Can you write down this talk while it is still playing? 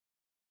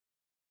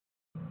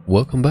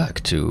Welcome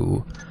back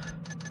to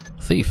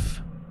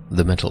Thief,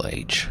 the Metal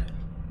Age,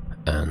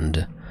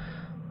 and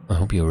I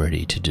hope you're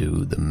ready to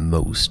do the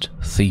most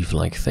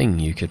thief-like thing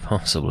you could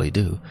possibly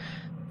do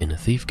in a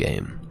thief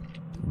game.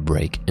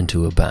 Break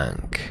into a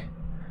bank.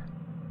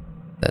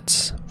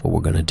 That's what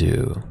we're gonna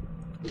do.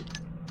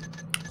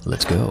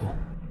 Let's go.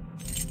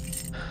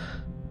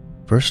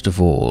 First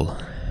of all,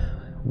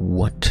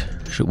 what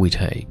should we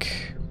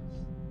take?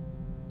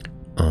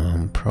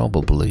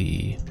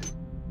 Probably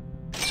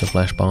some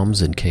flash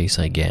bombs in case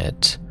I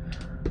get,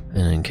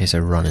 and in case I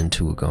run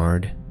into a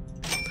guard.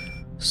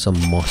 Some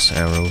moss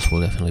arrows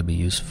will definitely be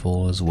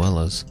useful, as well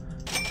as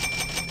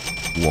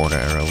water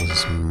arrows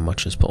as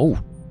much as oh,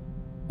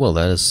 well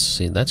that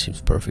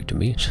seems perfect to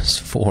me.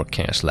 Just 4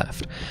 cash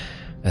left.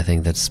 I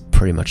think that's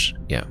pretty much,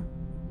 yeah,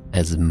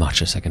 as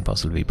much as I can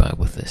possibly buy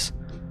with this.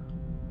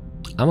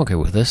 I'm okay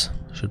with this.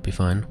 Should be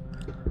fine.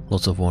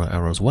 Lots of water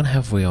arrows. What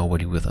have we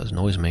already with us?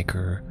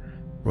 Noisemaker,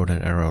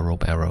 rodent arrow,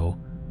 rope arrow,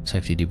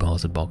 safety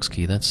deposit box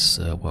key. That's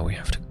what we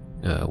have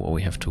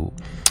to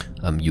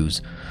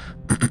use.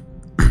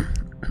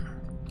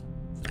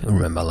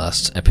 Remember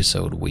last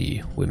episode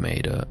we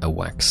made a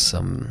wax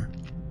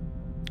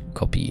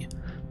copy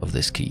of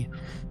this key.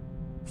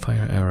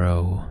 Fire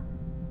arrow.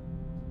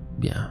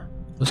 Yeah,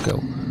 let's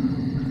go.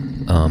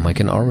 I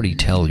can already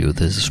tell you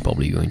this is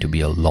probably going to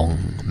be a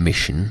long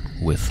mission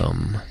with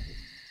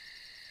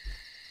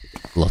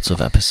lots of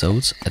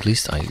episodes. At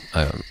least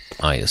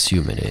I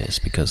assume it is,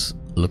 because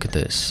look at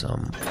this.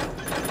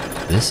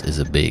 This is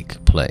a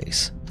big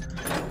place.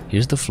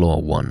 Here's the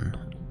floor 1.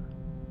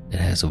 It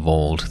has a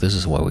vault. This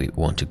is where we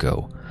want to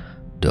go.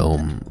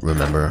 Dome.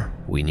 Remember,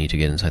 we need to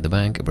get inside the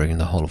bank, break in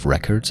the Hall of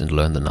Records, and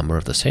learn the number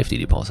of the safety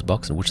deposit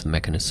box in which the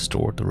mechanist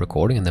stored the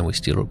recording, and then we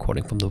steal a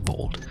recording from the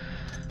vault.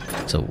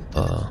 So,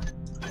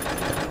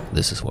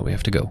 this is where we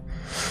have to go.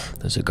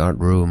 There's a guard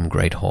room,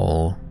 great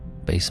hall,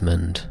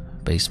 basement,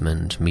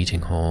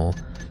 meeting hall,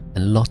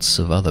 and lots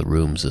of other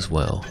rooms as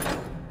well.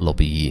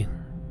 Lobby,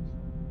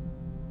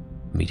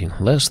 meeting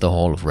hall. There's the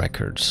Hall of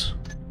Records.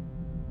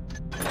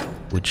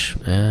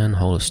 And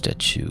Hall of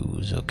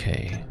Statues,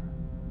 okay.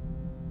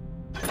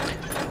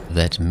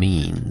 That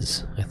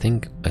means, I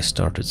think I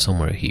started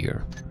somewhere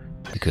here,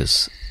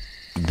 because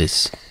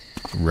this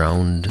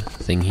round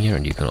thing here,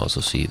 and you can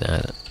also see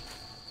that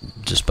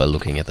just by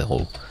looking at the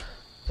whole,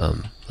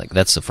 like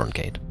that's the front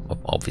gate,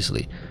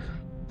 obviously.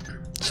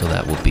 So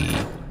that would be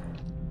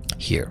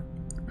here.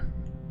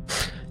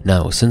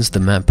 Now, since the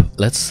map,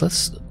 let's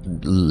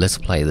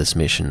play this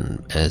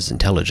mission as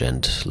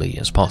intelligently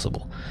as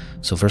possible.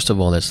 So first of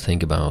all, let's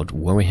think about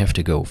where we have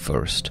to go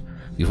first.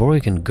 Before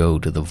we can go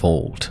to the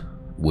vault,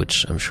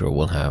 which I'm sure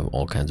will have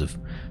all kinds of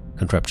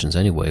contraptions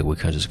anyway, we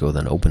can't just go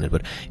then open it.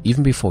 But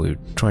even before we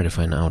try to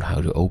find out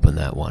how to open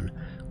that one,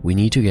 we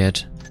need to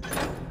get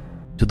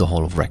to the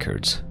Hall of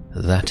Records.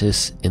 That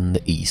is in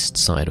the east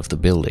side of the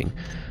building.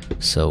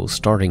 So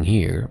starting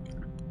here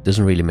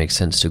doesn't really make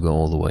sense to go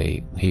all the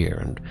way here,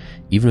 and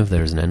even if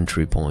there's an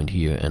entry point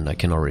here, and I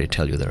can already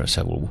tell you there are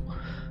several,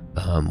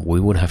 we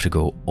would have to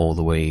go all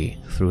the way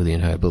through the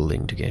entire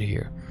building to get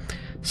here.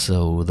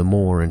 So the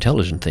more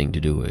intelligent thing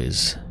to do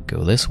is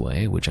go this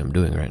way, which I'm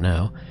doing right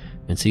now,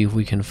 and see if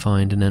we can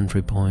find an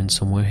entry point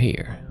somewhere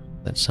here.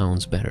 That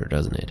sounds better,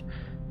 doesn't it?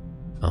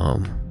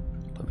 Let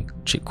me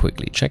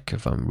quickly check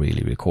if I'm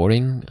really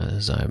recording.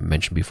 As I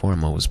mentioned before,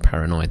 I'm always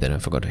paranoid that I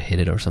forgot to hit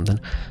it or something.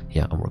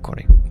 Yeah, I'm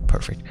recording.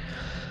 Perfect.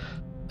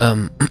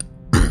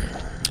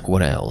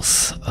 What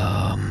else?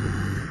 Hall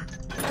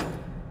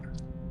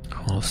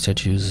of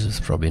Statues is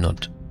probably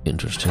not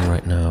interesting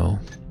right now.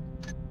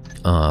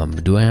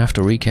 Do I have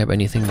to recap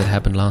anything that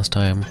happened last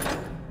time?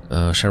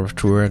 Sheriff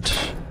Truart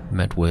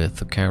met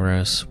with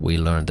Karas. We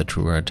learned that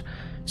Truart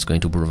is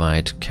going to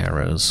provide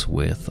Karas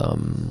with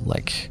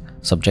like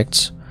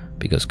subjects,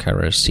 because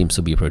Karas seems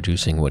to be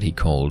producing what he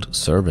called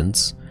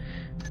servants,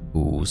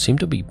 who seem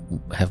to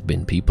have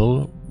been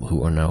people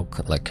who are now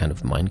like kind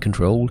of mind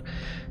controlled,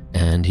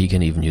 and he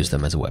can even use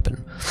them as a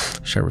weapon.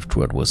 Sheriff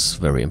Truart was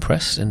very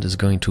impressed and is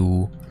going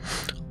to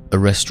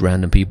arrest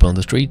random people on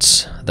the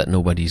streets that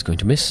nobody's going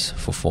to miss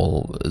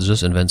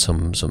just invent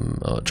some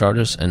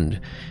charges and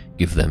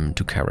give them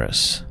to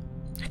Karas.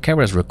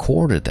 Karas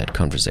recorded that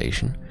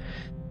conversation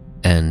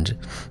and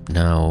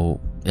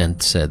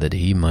said that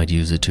he might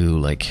use it to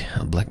like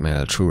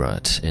blackmail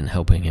Truart in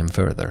helping him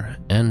further,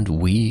 and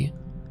we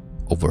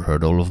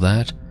overheard all of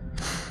that,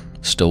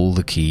 stole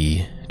the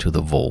key to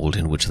the vault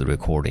in which the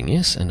recording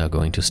is, and are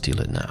going to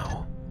steal it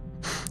now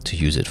to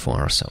use it for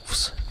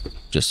ourselves.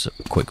 Just a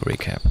quick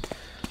recap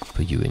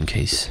for you in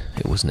case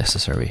it was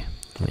necessary.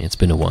 I mean, it's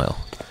been a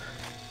while,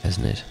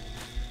 hasn't it?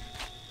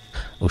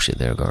 Oh shit,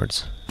 there are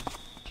guards.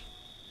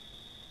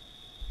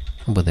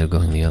 Oh, but they're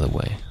going the other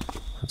way.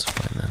 That's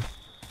fine then.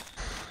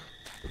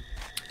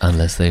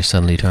 Unless they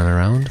suddenly turn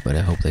around, but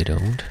I hope they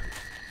don't.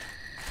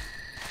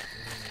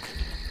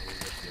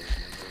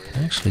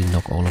 Actually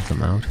knock all of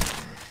them out.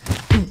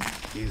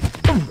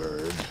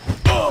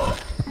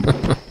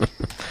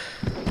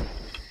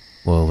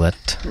 Well,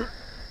 that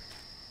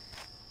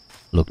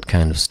looked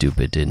kind of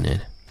stupid, didn't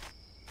it?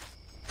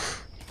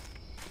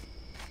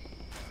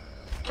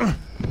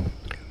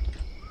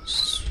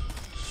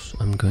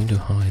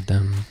 hit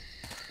them.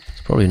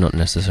 It's probably not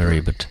necessary,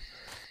 but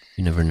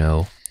you never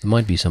know. There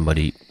might be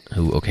somebody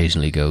who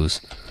occasionally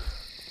goes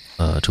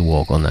to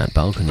walk on that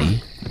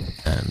balcony,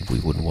 and we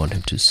wouldn't want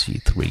him to see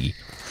 3,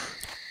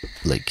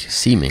 like,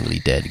 seemingly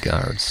dead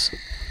guards.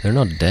 They're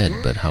not dead,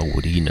 but how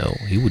would he know?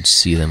 He would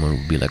see them and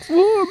would be like,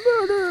 "Whoa,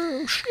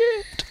 murder!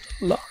 Shit!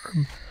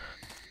 Alarm!"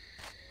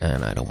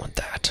 And I don't want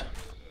that.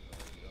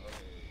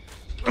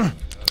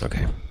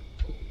 Okay.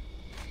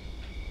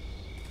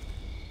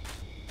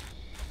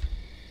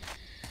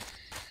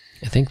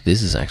 I think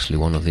this is actually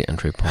one of the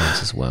entry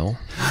points as well.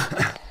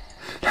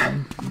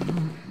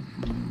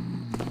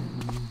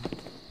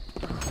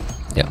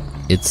 Yeah,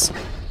 it's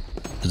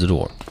a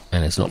door,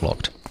 and it's not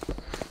locked.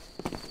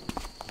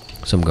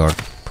 Some guard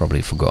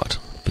probably forgot,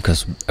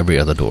 because every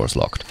other door is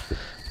locked.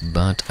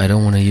 But I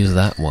don't want to use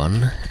that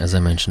one, as I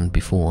mentioned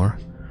before.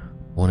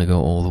 I want to go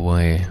all the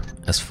way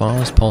as far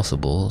as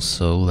possible,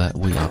 so that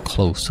we are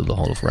close to the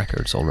Hall of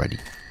Records already.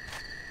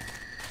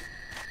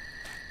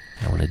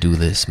 I want to do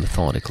this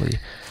methodically,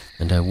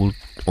 and I will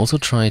also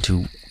try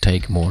to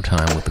take more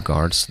time with the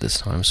guards this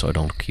time, so I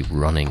don't keep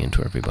running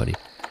into everybody.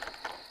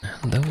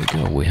 And there we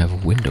go, we have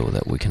a window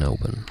that we can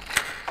open.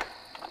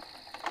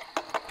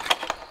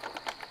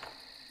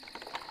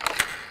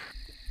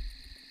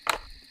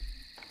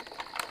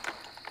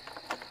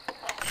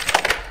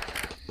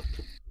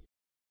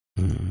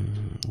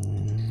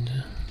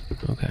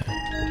 Okay.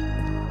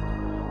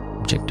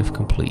 Objective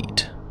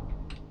complete.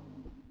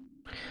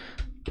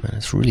 Man,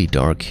 it's really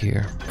dark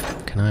here.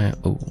 Can I...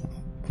 oh,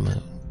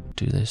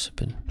 do this a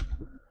bit.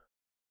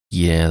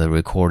 Yeah, the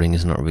recording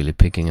is not really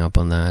picking up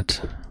on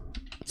that.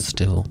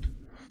 Still.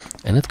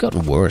 And it's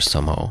gotten worse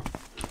somehow.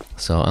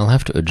 So I'll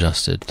have to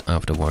adjust it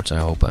afterwards. I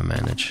hope I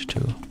manage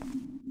to.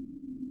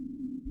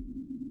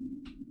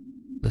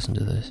 Listen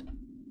to this.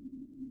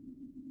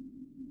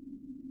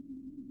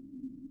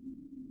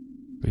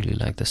 Really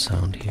like the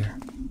sound here.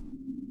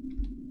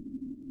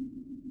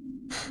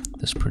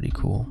 That's pretty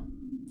cool.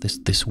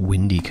 This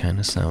windy kind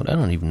of sound. I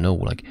don't even know,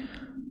 like,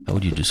 how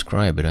would you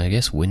describe it? I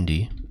guess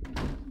windy.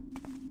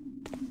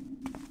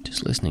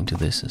 Just listening to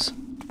this is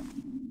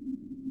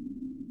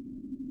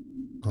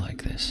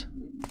like this.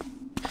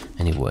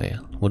 Anyway,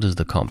 what does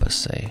the compass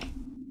say?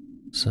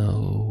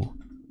 So,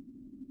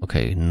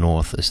 okay,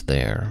 north is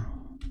there.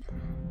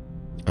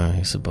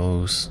 I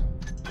suppose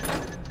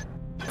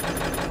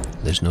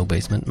there's no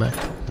basement map?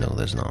 No,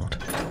 there's not.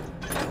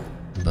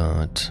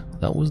 But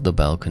that was the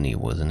balcony,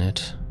 wasn't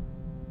it?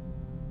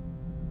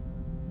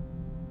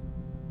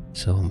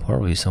 So I'm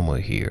probably somewhere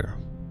here.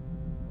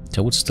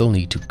 So I would still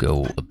need to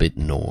go a bit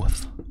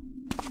north.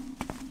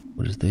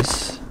 What is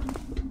this?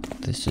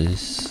 This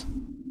is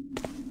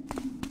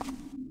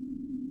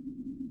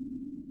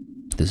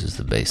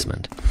the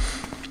basement.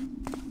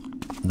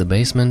 The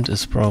basement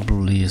is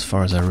probably, as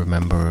far as I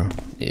remember,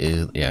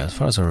 as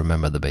far as I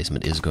remember, the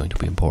basement is going to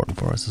be important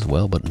for us as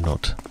well, but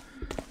not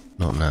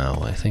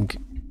now. I think,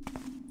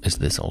 is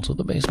this also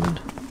the basement?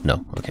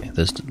 No. Okay,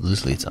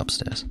 this leads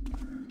upstairs,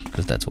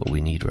 because that's what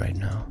we need right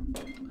now.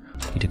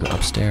 We need to go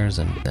upstairs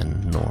and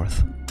then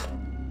north.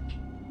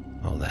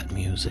 Oh, that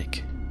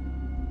music!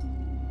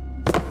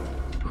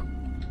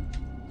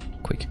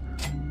 Quick,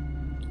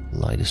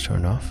 light is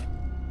turned off.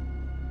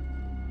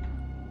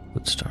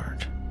 Good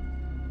start.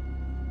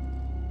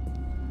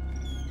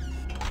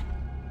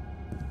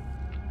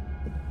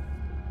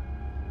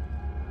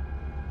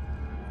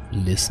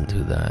 Listen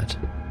to that.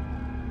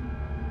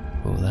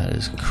 Oh, that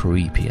is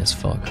creepy as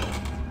fuck.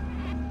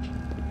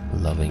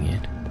 Loving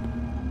it.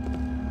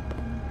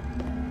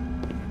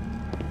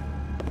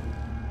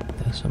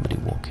 There's somebody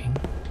walking.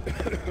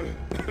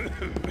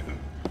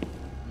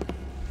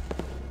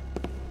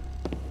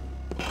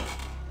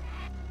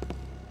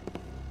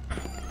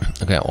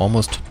 Okay, I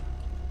almost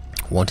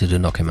wanted to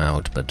knock him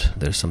out, but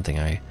there's something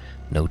I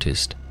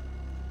noticed.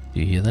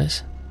 Do you hear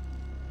this?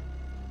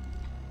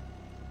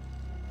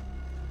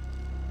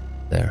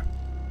 There.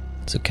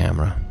 It's a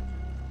camera.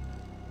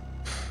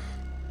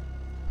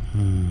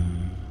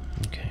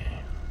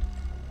 Okay.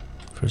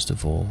 First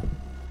of all,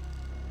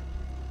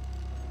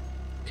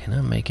 can I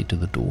make it to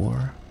the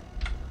door?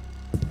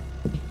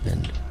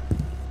 And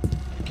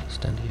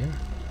stand here?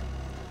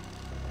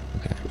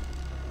 Okay.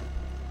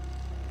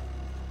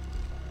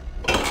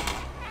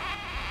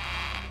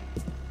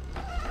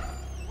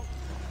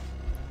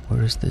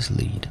 Where does this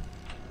lead?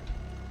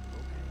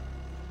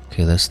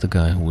 Okay, that's the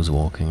guy who was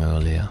walking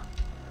earlier.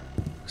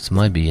 It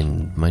might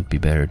be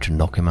better to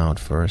knock him out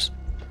first.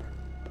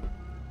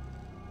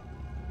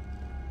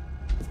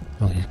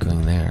 Oh, he's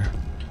going there.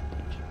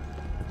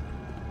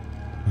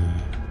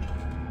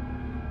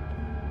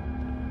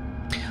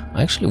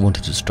 I actually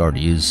wanted to start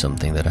to use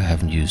something that I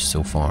haven't used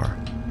so far.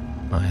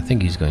 I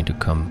think he's going to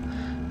come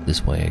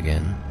this way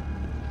again.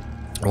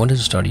 I wanted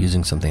to start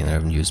using something that I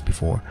haven't used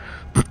before.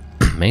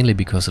 Mainly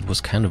because it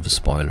was kind of a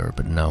spoiler,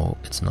 but now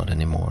it's not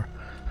anymore.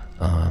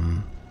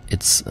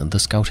 It's the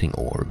scouting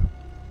orb.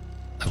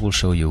 I will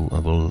show you, I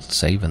will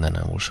save and then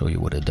I will show you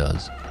what it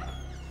does.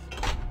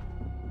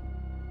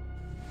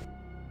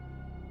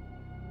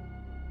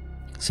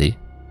 See?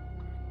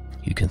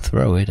 You can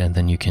throw it and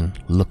then you can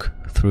look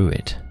through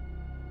it.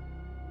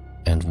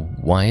 And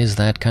why is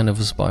that kind of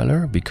a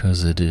spoiler?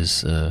 Because it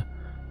is...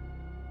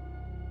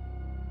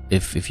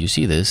 If you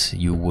see this,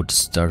 you would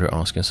start to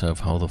ask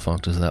yourself, how the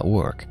fuck does that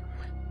work?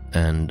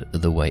 And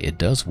the way it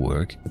does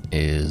work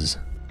is...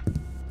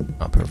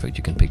 Oh, perfect,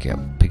 you can pick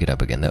it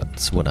up again.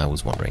 That's what I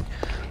was wondering.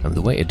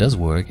 The way it does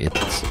work,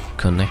 it's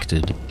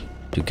connected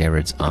to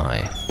Garrett's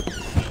eye.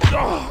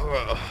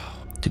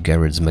 To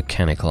Garrett's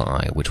mechanical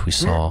eye, which we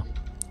saw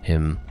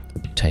him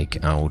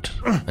take out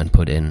and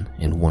put in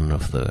one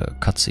of the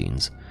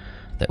cutscenes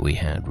that we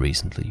had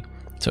recently.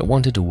 So I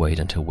wanted to wait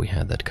until we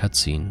had that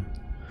cutscene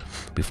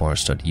before I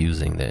start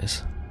using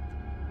this.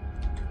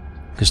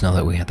 Because now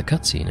that we had the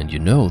cutscene and you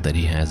know that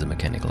he has a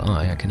mechanical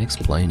eye, I can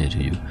explain it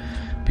to you.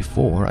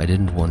 Before, I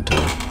didn't want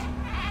to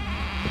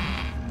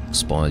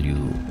spoil you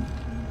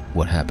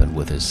what happened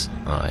with his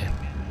eye.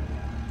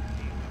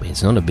 I mean,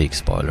 it's not a big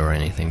spoiler or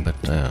anything, but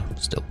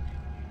still.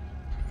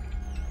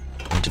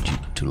 I wanted you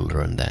to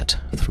learn that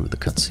through the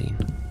cutscene.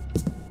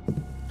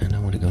 And I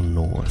want to go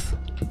north.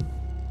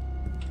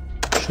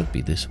 Should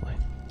be this way.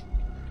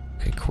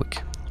 Okay,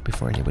 quick,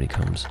 before anybody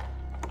comes.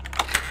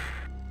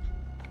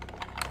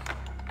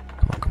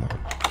 Come on.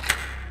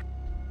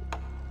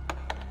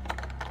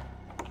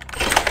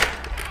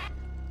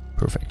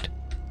 Perfect.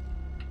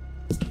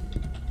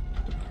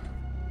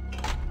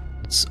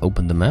 Let's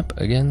open the map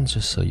again,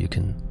 just so you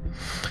can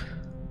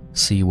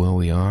see where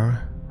we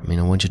are. I mean,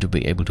 I want you to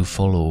be able to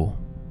follow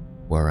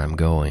where I'm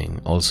going.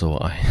 Also,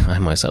 I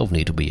myself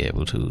need to be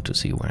able to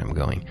see where I'm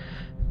going,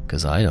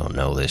 because I don't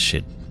know this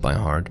shit by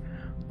heart.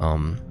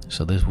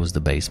 So this was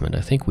the basement.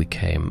 I think we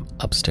came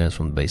upstairs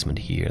from the basement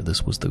here.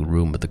 This was the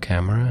room with the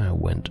camera. I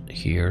went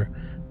here,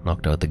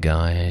 knocked out the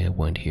guy,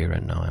 went here,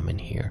 and now I'm in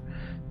here.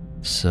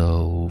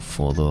 So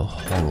for the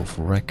Hall of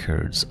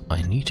Records,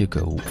 I need to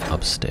go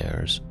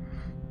upstairs.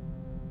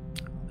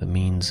 That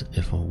means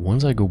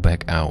once I go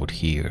back out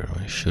here,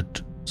 I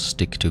should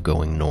stick to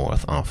going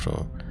north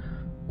after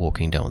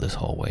walking down this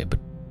hallway, but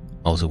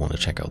I also want to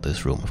check out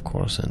this room, of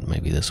course, and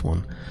maybe this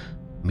one.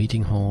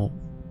 Meeting hall,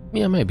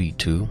 yeah, maybe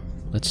two.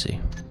 Let's see.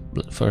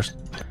 But first,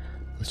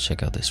 let's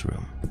check out this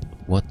room.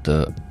 What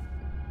the...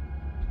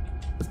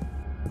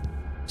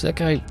 Is that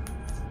guy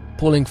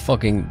pulling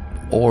fucking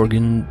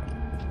organ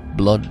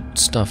blood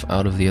stuff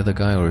out of the other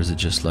guy, or is it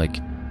just like...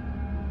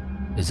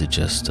 Is it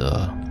just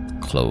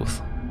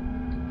cloth?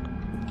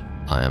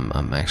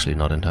 I'm actually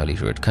not entirely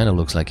sure. It kind of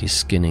looks like he's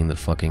skinning the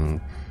fucking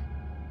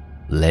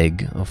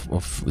leg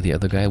of the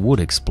other guy.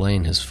 Would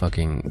explain his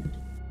fucking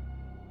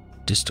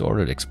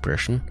distorted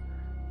expression.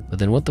 But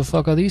then what the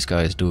fuck are these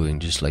guys doing?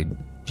 Just like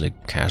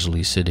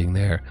casually sitting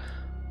there,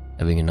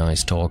 having a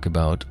nice talk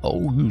about,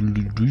 oh,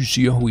 do you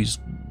see how he's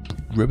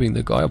ripping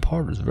the guy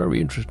apart? It's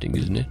very interesting,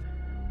 isn't it?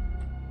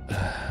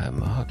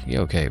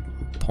 Yeah, okay.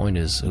 Point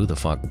is, who the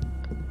fuck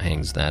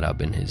hangs that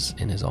up in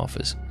his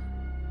office?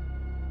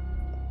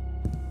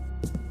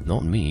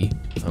 Not me.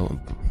 Oh.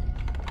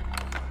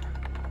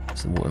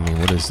 So, I mean,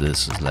 what is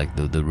this? It's like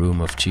the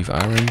room of Chief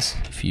Irons,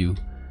 if you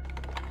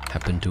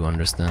happen to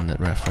understand that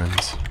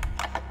reference.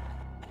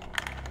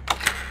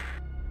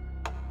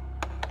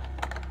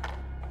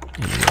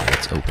 Anyway,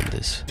 let's open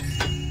this.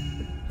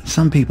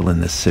 Some people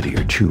in this city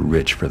are too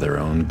rich for their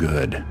own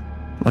good.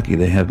 Lucky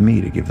they have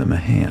me to give them a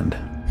hand.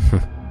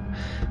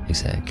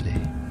 Exactly.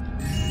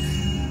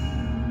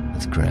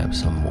 Let's grab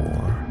some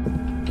more.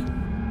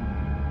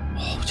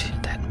 Oh, gee,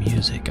 that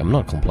music. I'm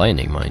not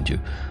complaining, mind you.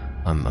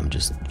 I'm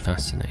just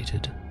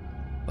fascinated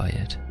by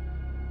it.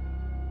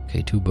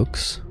 Okay, 2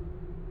 books.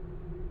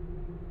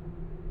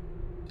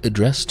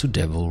 Address to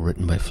Devil,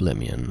 written by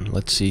Flemian.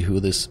 Let's see who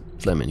this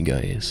Flemian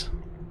guy is.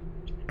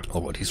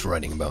 Or what he's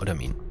writing about, I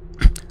mean.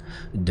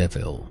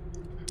 Devil.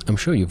 I'm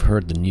sure you've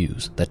heard the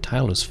news that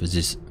Tyler's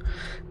physician...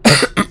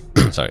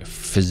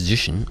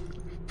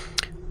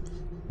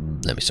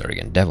 Let me start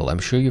again. Devil, I'm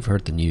sure you've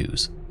heard the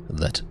news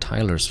that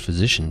Tyler's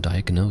physician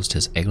diagnosed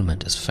his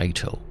ailment as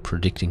fatal,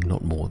 predicting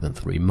not more than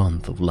 3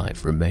 months of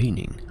life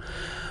remaining.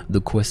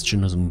 The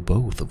question on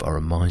both of our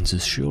minds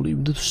is surely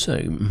the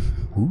same.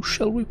 Who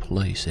shall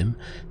replace him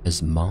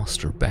as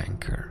master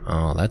banker?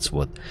 Oh, that's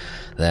what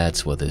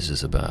this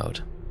is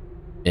about.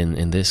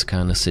 In this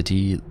kind of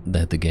city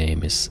that the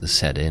game is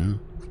set in,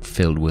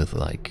 filled with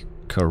like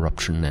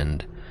corruption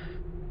and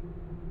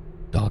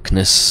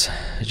darkness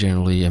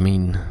generally. I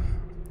mean,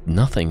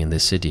 nothing in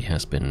this city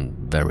has been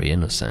very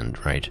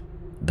innocent, right?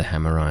 The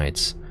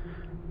Hammerites,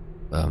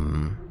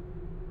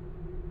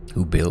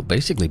 who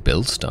basically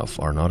build stuff,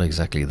 are not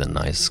exactly the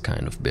nice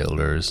kind of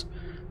builders.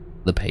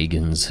 The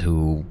pagans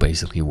who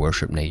basically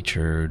worship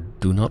nature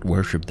do not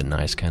worship the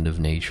nice kind of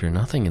nature.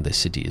 Nothing in this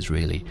city is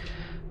really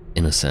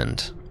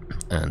innocent.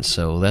 And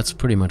so that's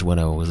pretty much what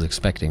I was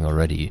expecting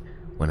already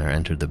when I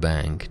entered the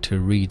bank, to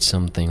read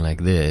something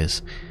like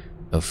this,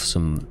 of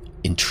some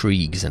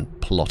intrigues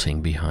and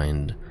plotting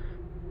behind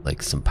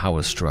like some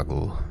power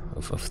struggle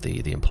of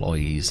the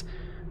employees,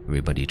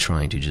 everybody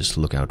trying to just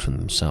look out for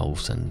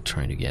themselves and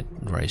trying to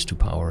rise to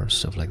power,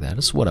 stuff like that.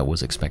 That's what I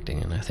was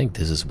expecting, and I think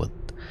this is what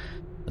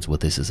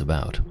this is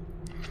about.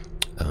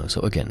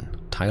 So again,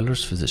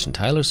 Tyler's physician.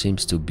 Tyler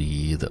seems to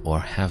be the, or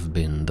have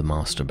been, the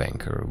master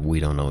banker. We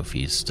don't know if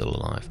he's still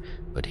alive,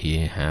 but he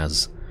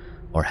has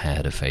or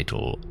had a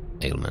fatal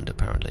ailment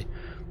apparently.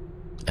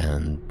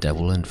 And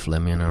Devil and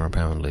Fleming are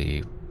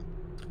apparently,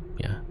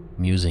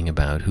 musing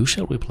about who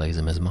shall replace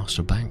him as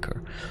master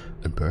banker.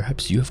 And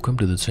perhaps you have come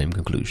to the same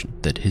conclusion,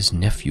 that his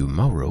nephew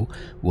Mauro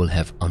will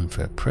have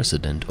unfair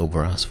precedent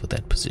over us for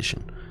that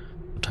position.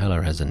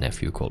 Tyler has a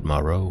nephew called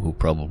Mauro who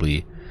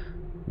probably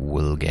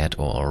will get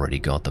or already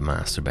got the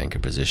master banker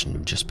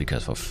position just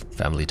because of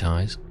family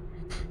ties,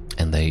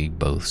 and they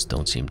both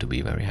don't seem to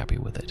be very happy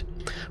with it.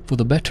 For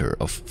the better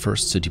of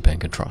First City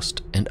Bank and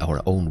Trust and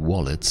our own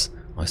wallets,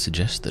 I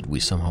suggest that we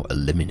somehow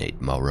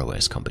eliminate Mauro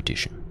as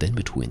competition. Then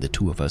between the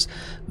two of us,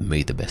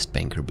 may the best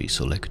banker be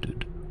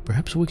selected.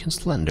 Perhaps we can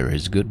slander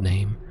his good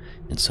name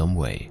in some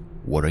way.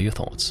 What are your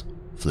thoughts,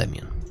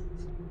 Fleming?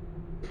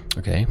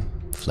 Okay,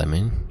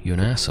 Fleming, you're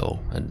an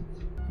asshole, and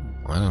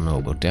I don't know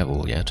about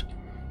Devil yet.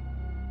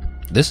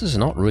 This is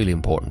not really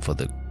important for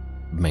the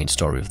main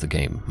story of the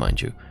game, mind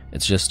you.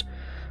 It's just,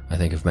 I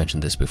think I've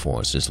mentioned this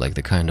before, it's just like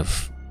the kind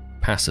of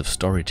passive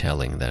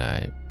storytelling that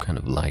I kind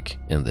of like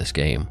in this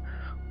game,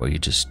 where you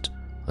just,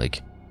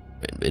 like,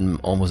 in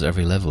almost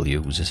every level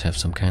you just have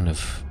some kind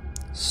of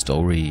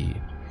story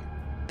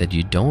that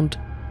you don't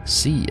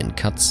see in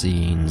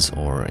cutscenes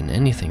or in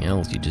anything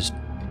else. You just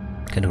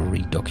kind of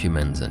read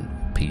documents and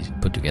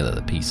put together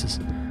the pieces.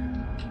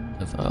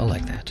 I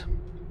like that.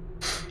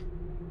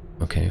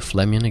 Okay,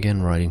 Fleming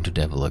again writing to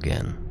Devil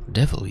again.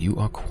 Devil, you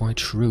are quite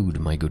shrewd,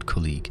 my good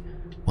colleague.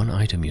 One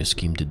item your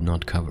scheme did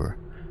not cover.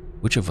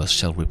 Which of us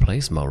shall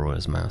replace Mauro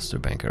as master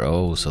banker?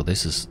 Oh, so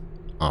this is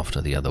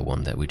after the other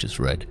one that we just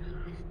read.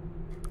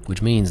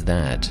 Which means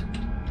that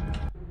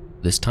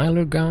this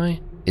Tyler guy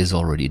is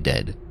already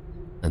dead.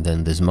 And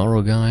then this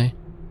Mauro guy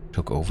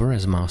took over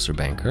as master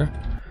banker.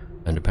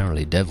 And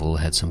apparently Devil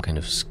had some kind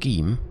of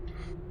scheme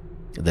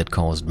that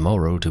caused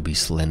Mauro to be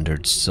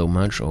slandered so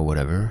much or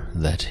whatever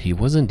that he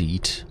was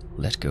indeed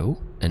let go.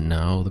 And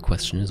now the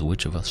question is,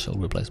 which of us shall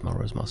replace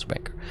Mauro as master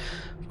banker?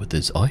 With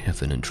this I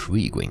have an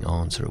intriguing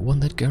answer,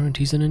 one that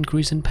guarantees an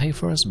increase in pay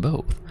for us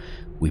both.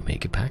 We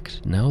make a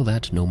pact now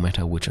that no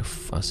matter which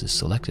of us is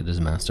selected as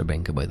master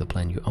banker by the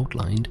plan you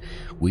outlined,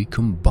 we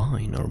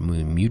combine our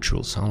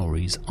mutual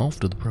salaries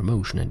after the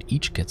promotion and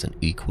each gets an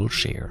equal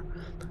share.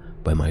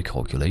 By my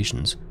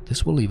calculations,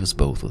 this will leave us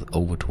both with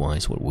over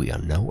twice what we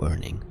are now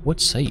earning. What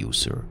say you,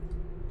 sir?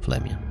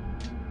 Fleming.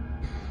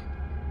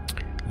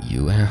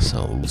 You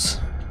assholes,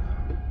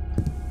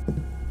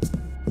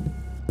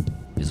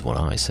 is what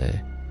I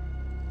say.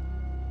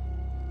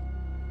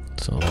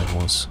 So that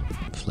was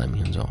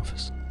Fleming's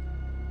office.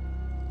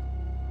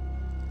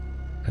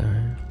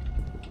 Okay.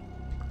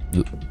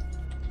 Oop.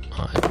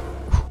 I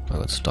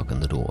got stuck in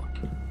the door.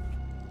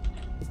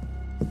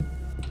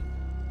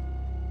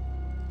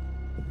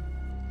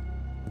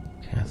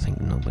 I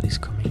think nobody's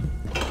coming.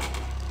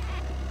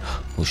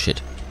 Oh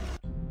shit.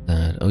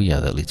 Oh yeah,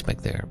 that leads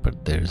back there,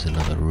 but there's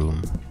another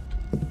room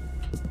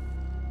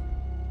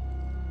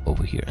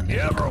over here. And you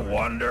ever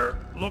wonder,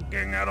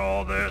 looking at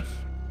all this?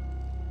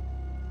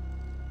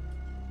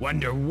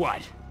 Wonder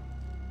what?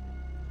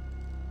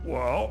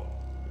 Well,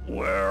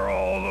 where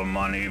all the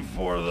money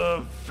for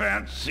the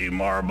fancy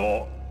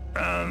marble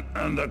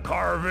and the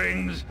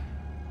carvings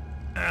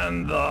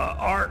and the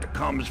art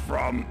comes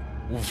from?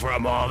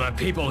 From all the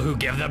people who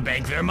give the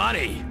bank their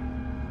money.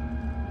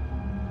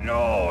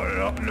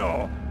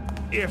 No.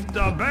 If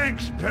the bank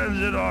spends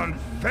it on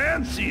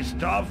fancy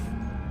stuff,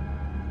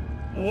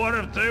 what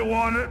if they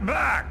want it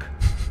back?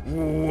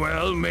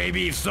 Well,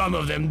 maybe some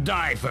of them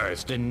die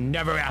first and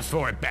never ask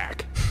for it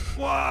back.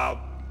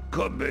 Well,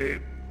 could be.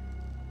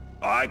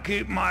 I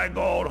keep my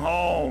gold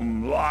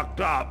home,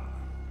 locked up,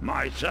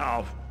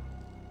 myself.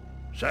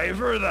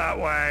 Safer that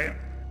way.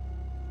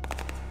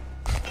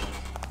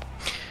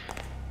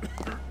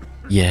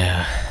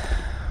 Yeah,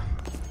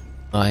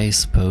 I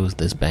suppose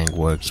this bank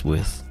works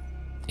with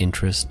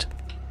interest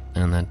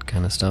and that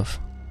kind of stuff,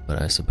 but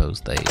I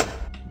suppose they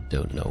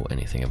don't know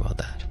anything about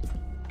that.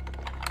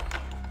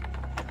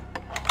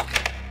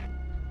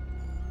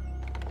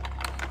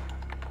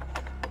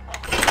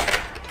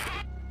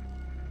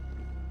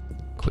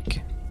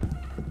 Quick.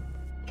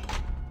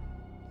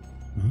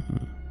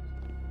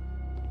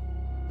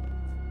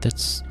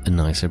 That's a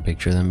nicer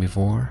picture than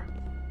before.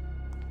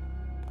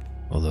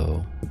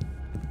 Although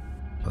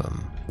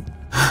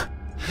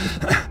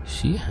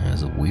she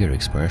has a weird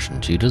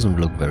expression. She doesn't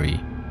look very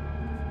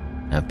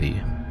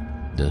happy,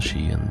 does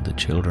she? And the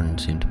children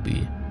seem to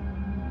be...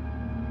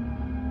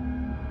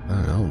 I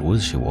don't know, what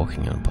is she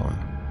walking upon?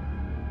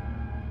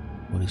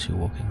 What is she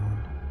walking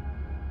on?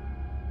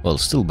 Well,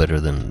 still better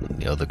than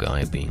the other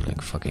guy being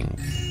like fucking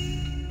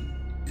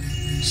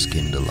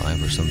skinned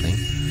alive or something.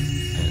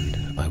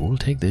 And I will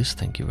take this,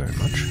 thank you very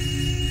much.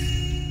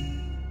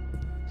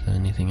 Is there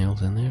anything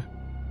else in there?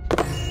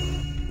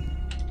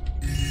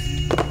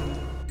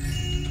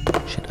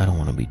 Shit, I don't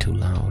want to be too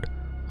loud.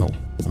 Oh,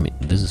 I mean,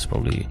 this is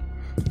probably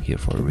here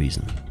for a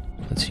reason.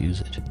 Let's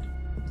use it.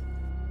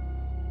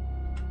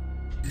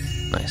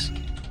 Nice.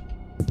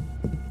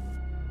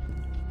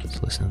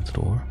 Let's listen at the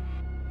door.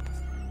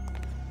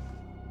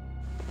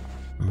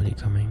 Somebody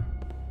coming.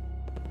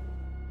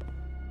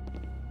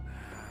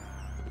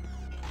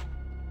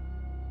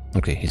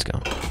 Okay, he's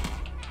gone.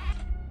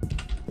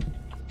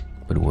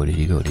 But where did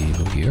he go? Did he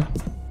go here?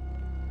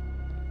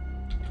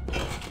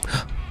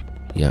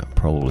 Yeah,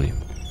 probably.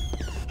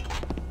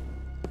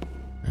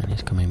 And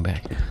he's coming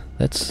back.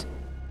 That's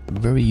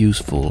very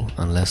useful,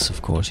 unless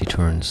of course he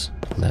turns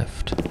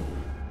left.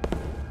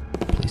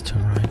 Please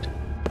turn right.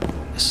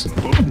 Yes.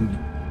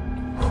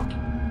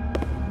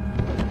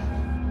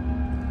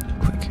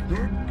 Quick.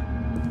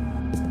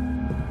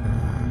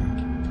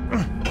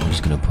 I'm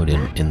just gonna put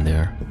him in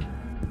there.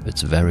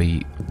 It's a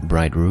very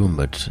bright room,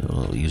 but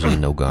usually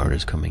no guard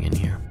is coming in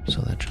here,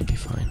 so that should be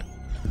fine.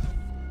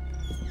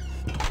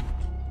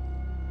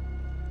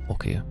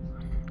 Okay,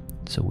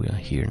 so we are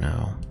here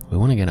now. We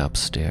want to get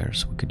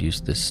upstairs. We could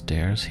use this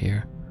stairs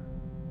here.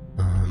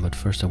 But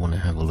first I want to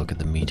have a look at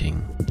the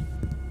meeting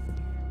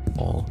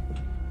hall.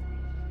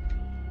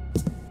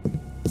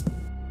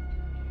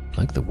 I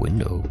like the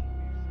window.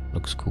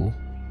 Looks cool.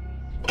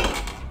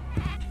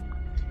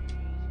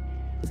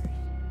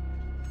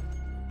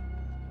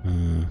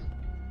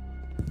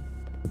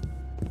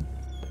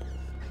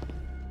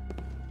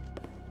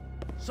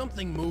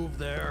 Something moved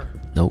there.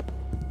 Nope.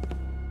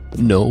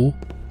 No.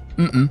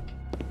 Mm-mm.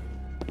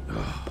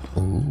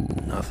 Ooh.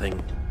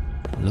 Nothing.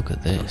 Look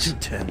at this. Too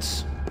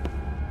tense.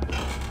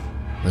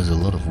 There's a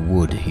lot of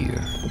wood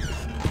here.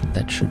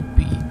 That should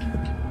be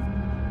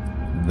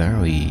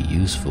very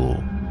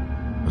useful.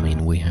 I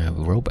mean, we have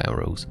rope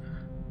arrows.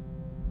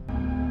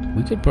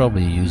 We could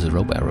probably use a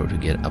rope arrow to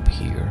get up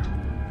here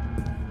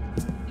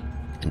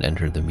and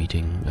enter the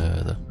meeting,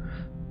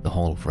 the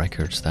Hall of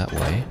Records that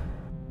way.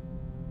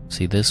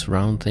 See this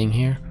round thing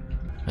here?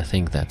 I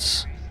think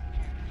that's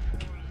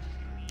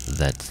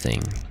that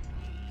thing.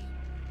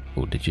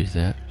 Oh, did you see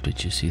that?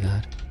 Did you see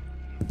that?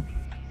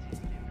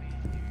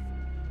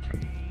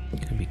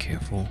 Gotta be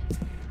careful.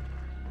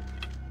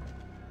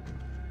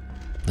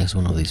 There's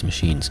one of these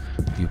machines.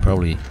 You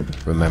probably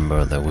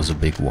remember there was a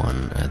big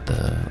one at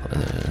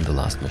in the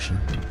last mission.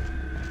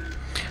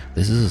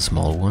 This is a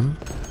small one.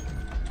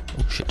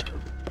 Oh shit.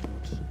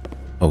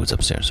 Oh, it's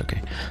upstairs,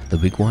 okay. The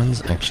big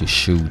ones actually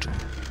shoot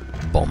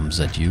bombs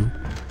at you,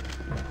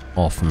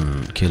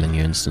 often killing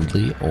you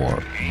instantly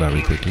or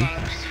very quickly.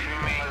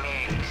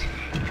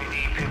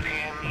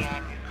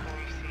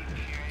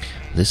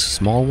 This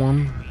small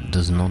one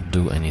does not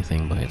do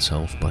anything by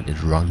itself, but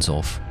it runs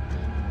off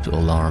to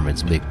alarm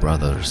its big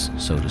brothers,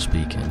 so to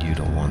speak, and you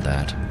don't want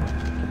that.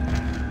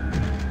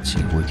 Let's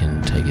see if we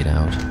can take it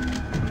out.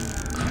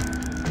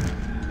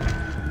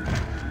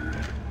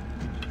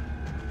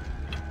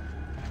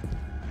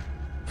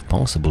 If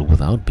possible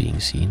without being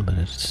seen, but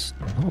it's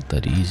not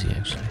that easy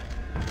actually.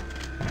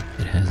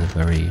 It has a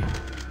very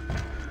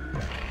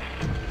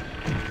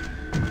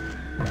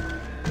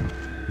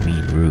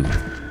mean root.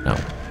 No.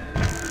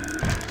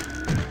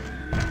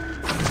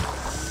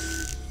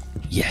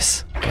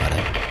 Yes, got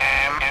it.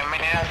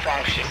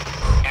 Malfunction.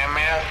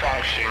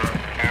 Malfunction.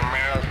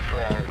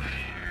 Malfunction.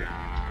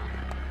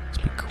 Let's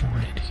be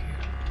quiet here.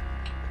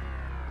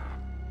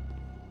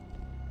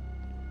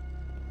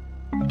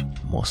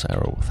 Moss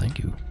arrow, thank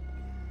you.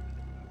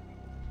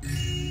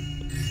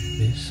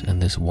 This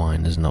and this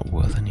wine is not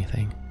worth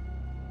anything.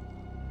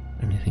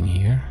 Anything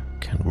here?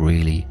 Can't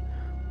really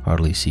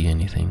hardly see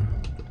anything.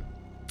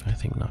 I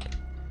think not.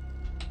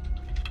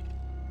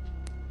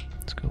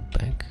 Let's go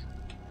back.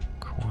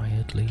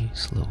 Quietly,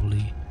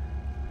 slowly.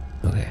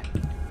 Okay.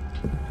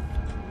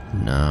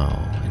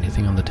 Now,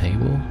 anything on the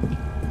table?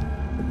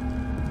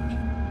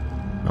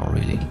 Not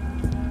really.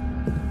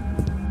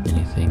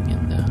 Anything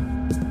in the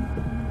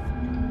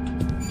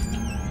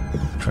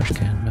trash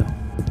can? No.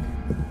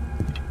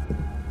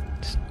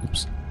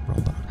 Oops,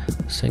 wrong button.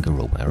 Let's take a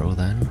rope arrow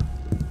then.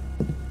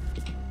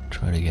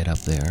 Try to get up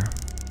there.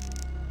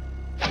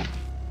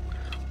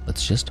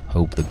 Let's just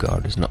hope the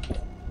guard is not...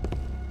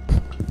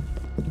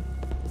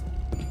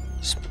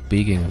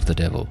 Speaking of the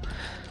devil,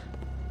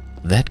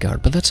 that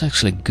guard, but that's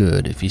actually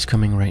good. If he's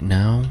coming right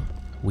now,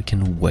 we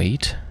can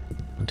wait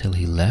until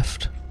he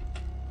left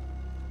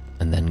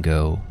and then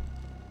go,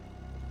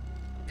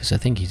 because I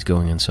think he's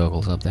going in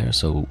circles up there,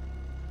 so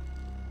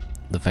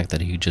the fact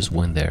that he just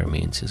went there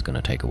means it's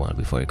gonna take a while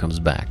before he comes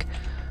back,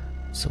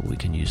 so we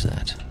can use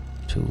that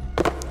to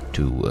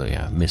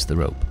yeah, miss the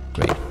rope.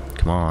 Great,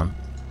 come on,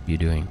 what are you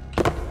doing?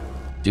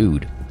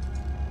 Dude,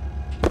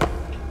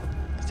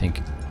 I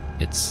think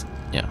it's,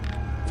 yeah,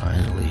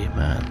 finally,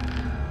 man.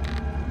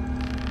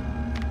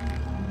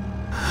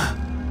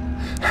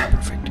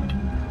 Perfect.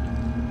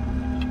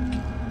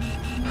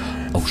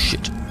 Oh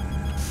shit.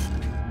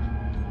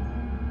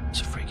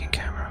 It's a freaking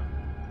camera.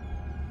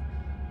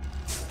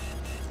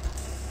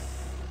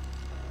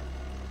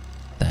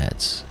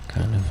 That's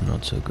kind of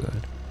not so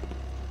good.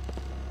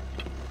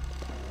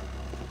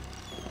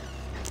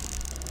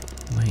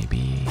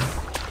 Maybe...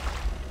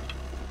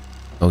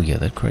 Oh yeah,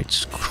 that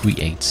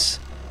creates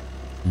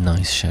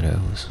nice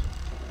shadows.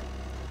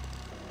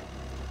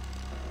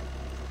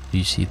 Do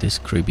you see this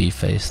creepy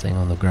face thing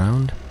on the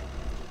ground?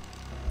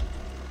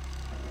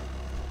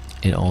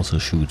 it also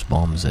shoots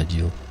bombs at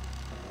you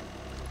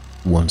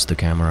once the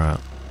camera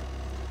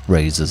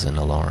raises an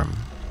alarm.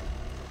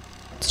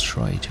 Let's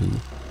try to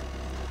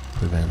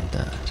prevent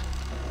that.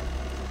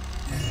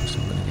 So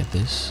I'm gonna get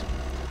this.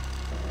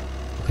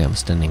 Okay, I'm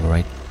standing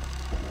right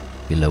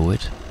below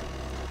it,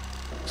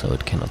 so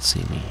it cannot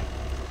see me.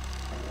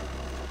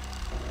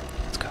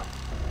 Let's go.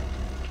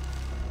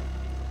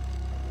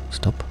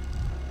 Stop.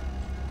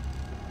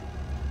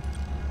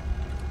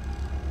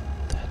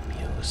 That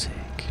music,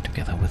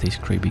 together with these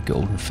creepy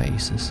golden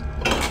faces.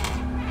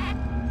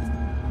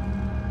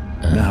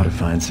 Now to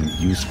find some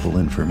useful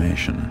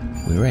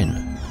information. We're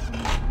in.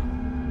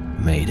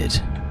 Made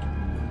it.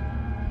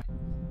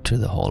 To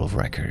the Hall of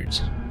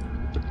Records.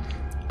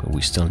 But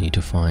we still need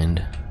to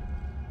find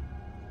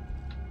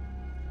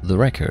the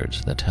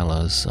records that tell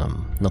us,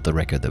 not the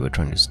record that we're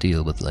trying to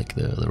steal, but like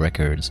the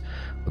records,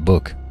 a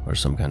book or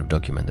some kind of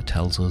document that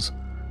tells us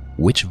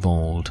which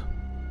vault,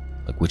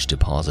 like which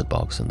deposit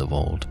box in the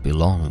vault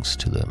belongs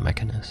to the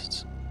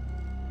mechanists.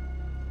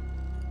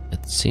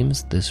 It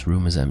seems this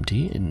room is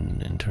empty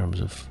in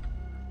terms of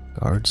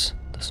guards.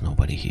 There's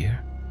nobody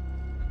here.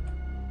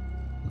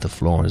 The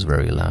floor is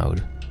very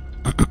loud.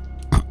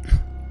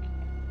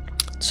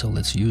 So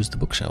let's use the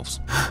bookshelves.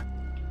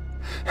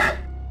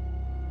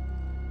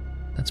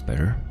 That's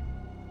better.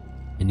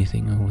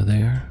 Anything over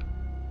there?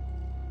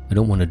 I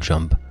don't want to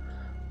jump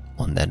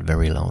on that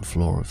very loud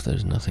floor if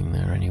there's nothing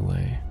there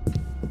anyway.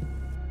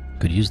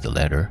 Could use the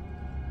ladder.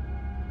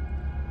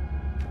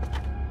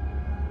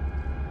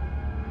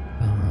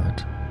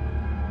 But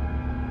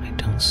I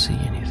don't see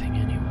anything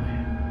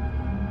anyway.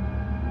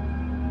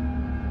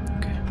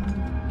 Okay.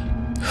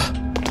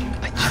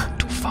 I jumped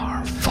too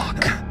far.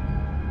 Fuck.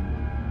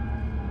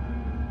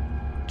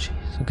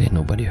 Jeez. Okay,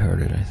 nobody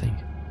heard it, I think.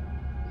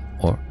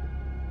 Or...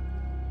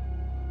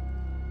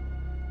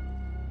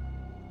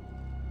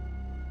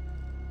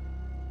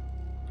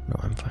 no,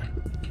 I'm fine.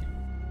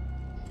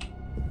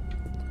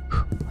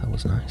 That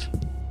was nice.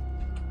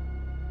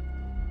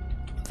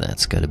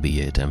 That's gotta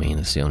be it. I mean,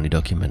 it's the only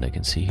document I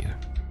can see here.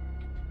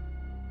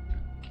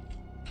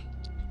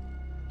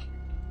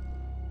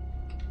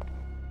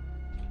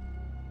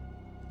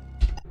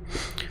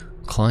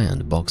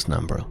 Client box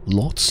number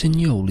Lot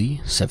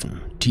Signoli 7,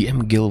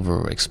 TM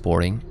Gilver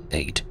Exporting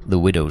 8, The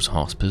Widow's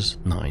Hospice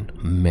 9,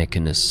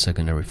 Mechanist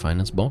Secondary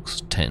Finance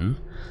Box 10,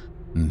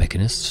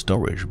 Mechanist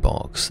Storage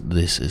Box.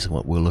 This is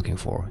what we're looking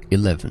for.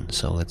 11.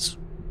 So let's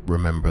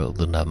remember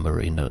the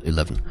number in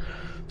 11.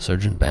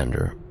 Sergeant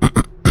Bander,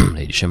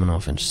 Lady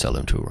Shimonov, and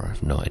Selim Tour. I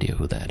have no idea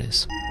who that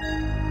is.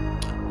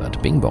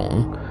 But Bing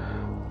Bong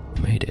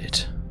made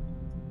it.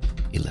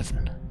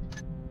 11.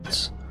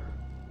 Let's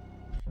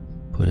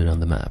put it on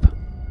the map.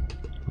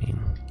 I mean,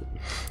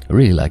 I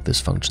really like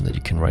this function that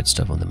you can write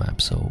stuff on the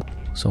map, so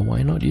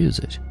why not use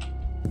it?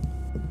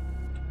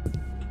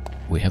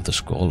 We have the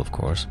scroll, of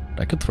course.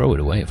 I could throw it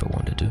away if I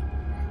wanted to.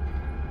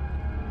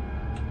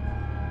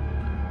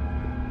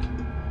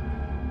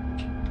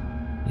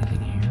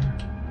 Anything here?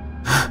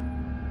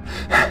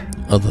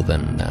 Other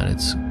than that,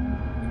 it's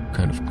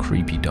kind of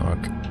creepy dark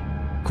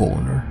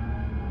corner.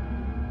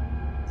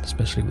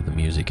 Especially with the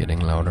music getting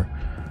louder.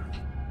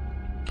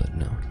 But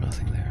no,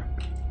 nothing there.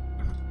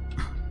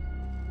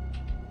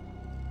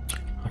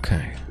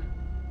 Okay.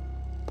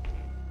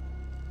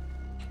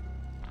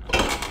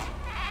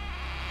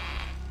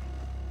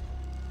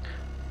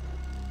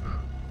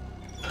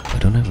 I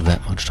don't have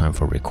that much time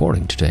for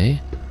recording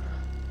today,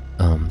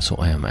 so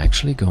I am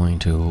actually going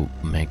to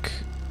make,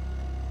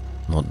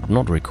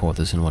 not record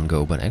this in one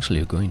go, but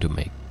actually going to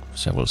make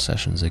several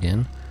sessions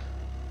again.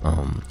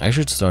 I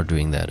should start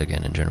doing that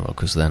again in general,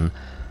 because then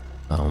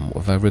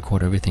if I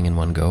record everything in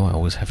one go, I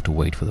always have to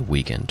wait for the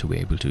weekend to be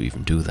able to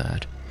even do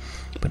that.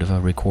 But if I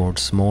record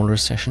smaller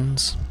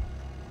sessions,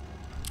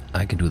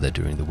 I can do that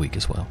during the week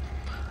as well.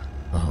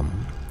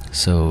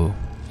 So,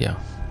 yeah.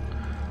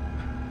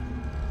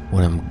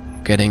 What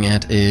I'm getting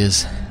at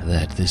is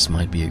that this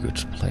might be a good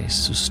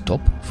place to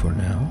stop for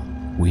now.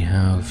 We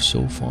have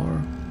so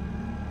far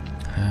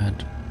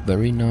had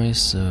very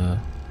nice, a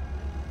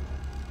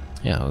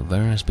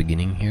very nice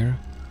beginning here.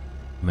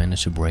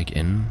 Managed to break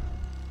in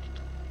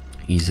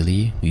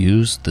easily,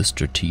 used the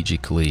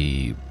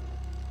strategically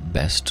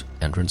best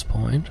entrance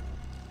point,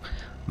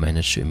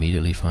 managed to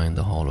immediately find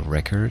the Hall of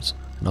Records,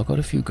 knock out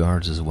a few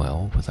guards as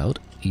well, without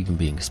even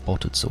being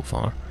spotted so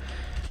far.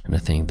 And I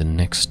think the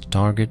next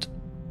target,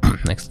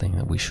 next thing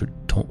that we should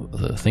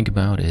think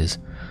about is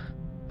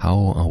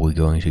how are we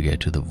going to get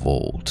to the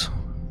vault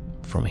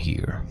from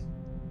here,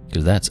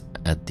 because that's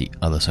at the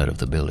other side of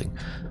the building.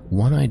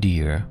 One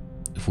idea,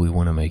 if we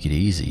want to make it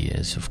easy,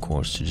 is of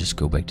course to just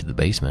go back to the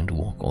basement,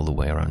 walk all the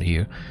way around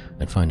here,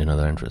 and find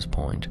another entrance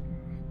point.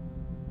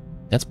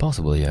 That's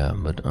possible, yeah,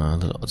 but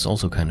it's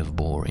also kind of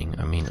boring.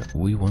 I mean,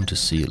 we want to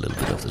see a little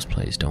bit of this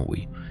place, don't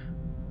we?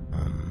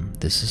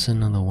 This is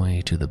another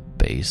way to the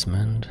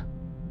basement.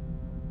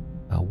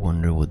 I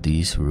wonder what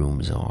these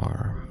rooms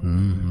are.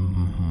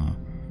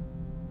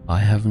 I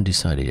haven't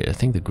decided yet. I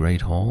think the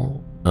Great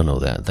Hall... no,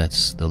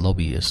 that's the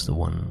lobby is the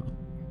one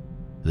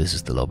This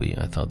is the lobby.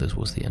 I thought this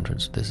was the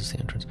entrance. This is the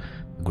entrance.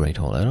 The Great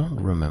Hall. I don't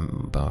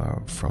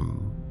remember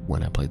from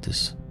when I played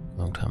this a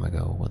long time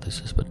ago what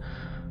this is, but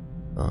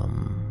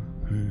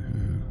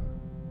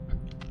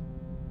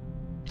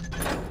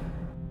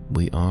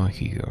we are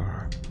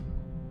here.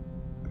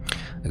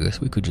 I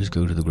guess we could just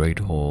go to the Great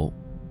Hall,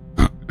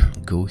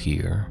 go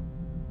here,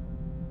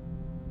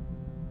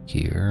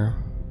 here,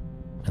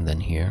 and then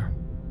here.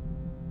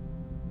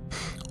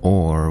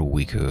 Or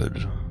we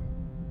could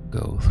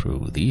go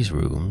through these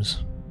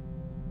rooms,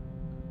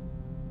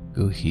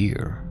 go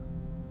here,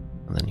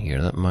 and then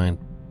here. That might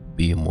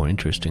be a more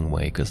interesting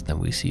way, because then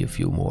we see a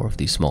few more of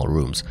these small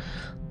rooms,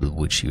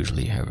 which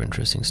usually have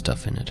interesting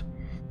stuff in it.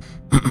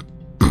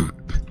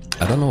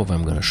 I don't know if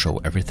I'm gonna show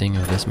everything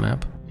of this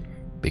map,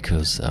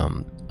 because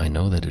I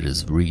know that it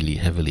is really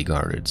heavily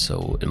guarded,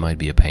 so it might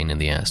be a pain in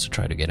the ass to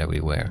try to get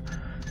everywhere.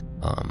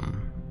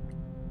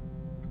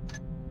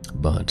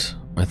 But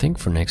I think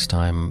for next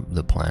time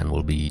the plan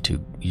will be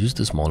to use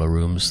the smaller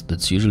rooms.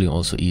 That's usually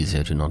also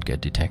easier to not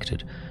get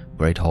detected.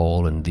 Great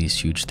Hall and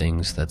these huge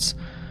things, that's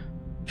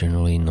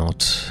generally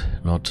not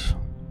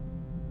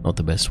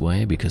the best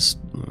way, because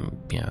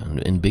yeah,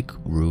 in big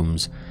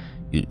rooms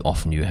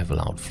often you have a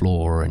loud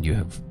floor and you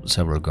have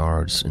several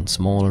guards. In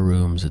smaller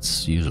rooms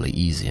it's usually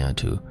easier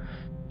to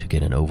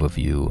get an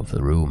overview of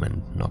the room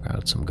and knock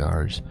out some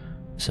guards.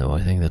 So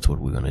I think that's what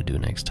we're going to do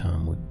next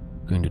time. We're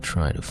going to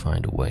try to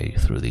find a way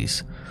through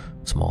these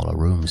smaller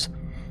rooms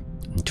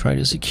and try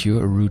to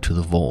secure a route to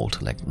the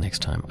vault like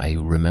next time. I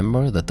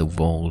remember that the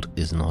vault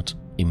is not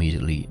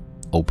immediately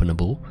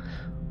openable.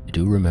 I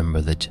do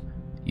remember that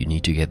you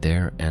need to get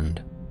there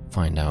and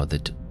find out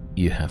that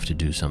you have to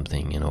do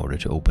something in order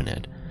to open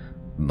it.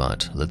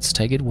 But let's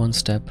take it one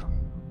step,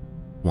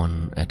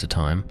 one at a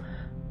time.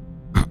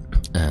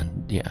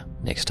 And yeah,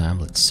 next time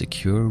let's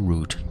secure a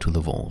route to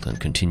the vault and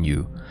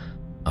continue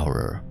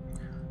our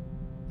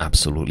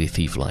absolutely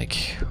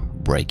thief-like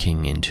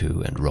breaking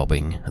into and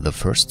robbing the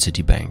First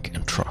City Bank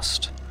and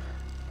Trust.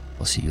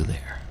 I'll see you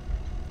there.